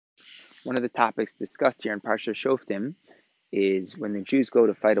One of the topics discussed here in Parsha Shoftim is when the Jews go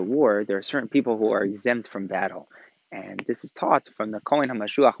to fight a war, there are certain people who are exempt from battle. And this is taught from the Kohen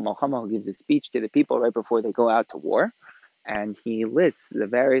HaMashuach Muhammad, who gives a speech to the people right before they go out to war. And he lists the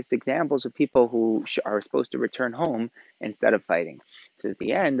various examples of people who are supposed to return home instead of fighting. So at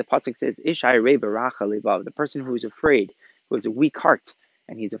the end, the pasuk says, "Ishai rei baracha levav," the person who is afraid, who has a weak heart,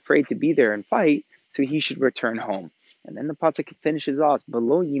 and he's afraid to be there and fight, so he should return home. And then the pasuk finishes off,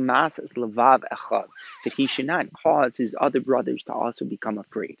 "Below yimas levav echav," that he should not cause his other brothers to also become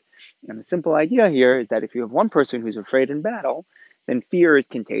afraid. And the simple idea here is that if you have one person who's afraid in battle, then fear is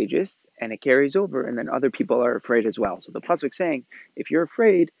contagious and it carries over, and then other people are afraid as well. So the pasuk saying, if you're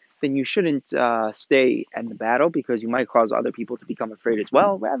afraid, then you shouldn't stay in the battle because you might cause other people to become afraid as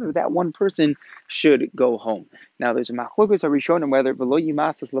well. Rather, that one person should go home. Now, there's a machlokas harishonim whether v'lo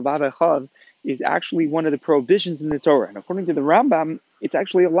yimasas levav echav is actually one of the prohibitions in the Torah, and according to the Rambam, it's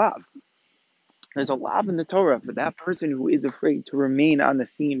actually a lav. There's a lav in the Torah for that person who is afraid to remain on the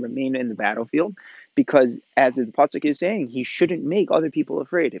scene, remain in the battlefield, because as the pasuk is saying, he shouldn't make other people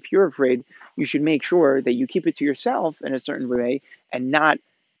afraid. If you're afraid, you should make sure that you keep it to yourself in a certain way and not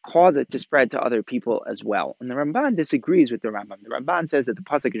cause it to spread to other people as well. And the Ramban disagrees with the Rambam. The Ramban says that the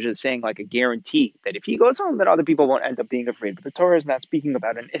pasuk is just saying like a guarantee that if he goes home, that other people won't end up being afraid. But the Torah is not speaking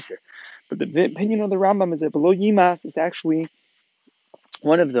about an isser. But the opinion of the Rambam is that below yimas is actually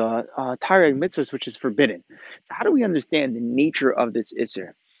one of the Tareg mitzvahs which is forbidden. So how do we understand the nature of this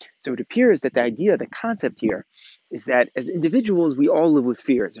Isser? So it appears that the idea, the concept here, is that as individuals, we all live with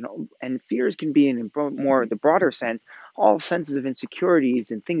fears. And fears can be, in more the broader sense, all senses of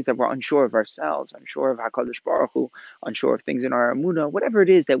insecurities and things that we're unsure of ourselves, unsure of HaKadosh Baruch Hu, unsure of things in our Amunah, whatever it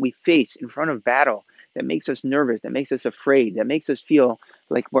is that we face in front of battle that makes us nervous, that makes us afraid, that makes us feel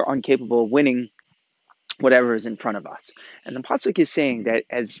like we're incapable of winning whatever is in front of us. And the pasuk is saying that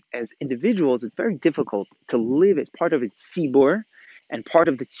as individuals, it's very difficult to live as part of a tzibur and part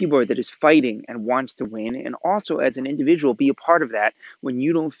of the tzibur that is fighting and wants to win, and also as an individual be a part of that when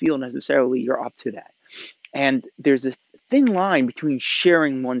you don't feel necessarily you're up to that. And there's a thin line between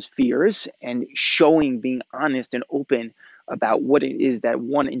sharing one's fears and showing, being honest and open about what it is that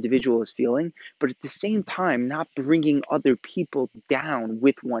one individual is feeling, but at the same time, not bringing other people down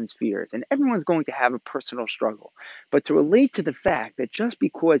with one's fears. And everyone's going to have a personal struggle. But to relate to the fact that just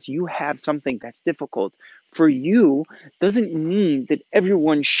because you have something that's difficult for you doesn't mean that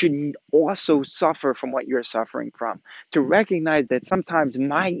everyone should also suffer from what you're suffering from. To recognize that sometimes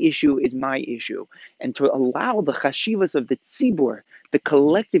my issue is my issue, and to allow the chashivas of the tzibur, the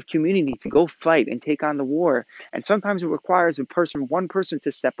collective community, to go fight and take on the war. And sometimes it requires one person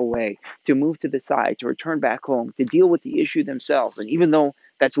to step away, to move to the side, to return back home, to deal with the issue themselves. And even though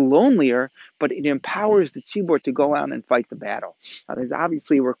that's lonelier, but it empowers the tzibur to go out and fight the battle. There's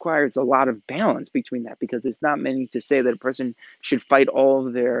obviously requires a lot of balance between that, because there's not many to say that a person should fight all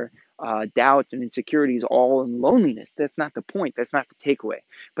of their doubts and insecurities all in loneliness. That's not the point. That's not the takeaway.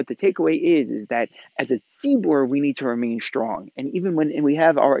 But the takeaway is that as a tzibur, we need to remain strong. And even when we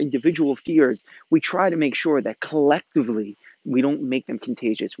have our individual fears, we try to make sure that collectively we don't make them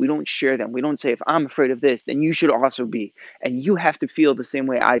contagious. We don't share them. We don't say, if I'm afraid of this, then you should also be. And you have to feel the same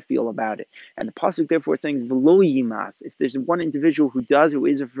way I feel about it. And the pasuk therefore is saying, v'lo yimas, if there's one individual who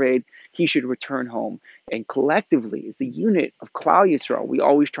is afraid, he should return home. And collectively, as the unit of Klal Yisrael, we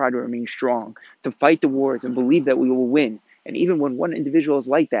always try to remain strong, to fight the wars and believe that we will win. And even when one individual is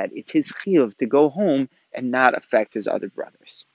like that, it's his chiyuv to go home and not affect his other brothers.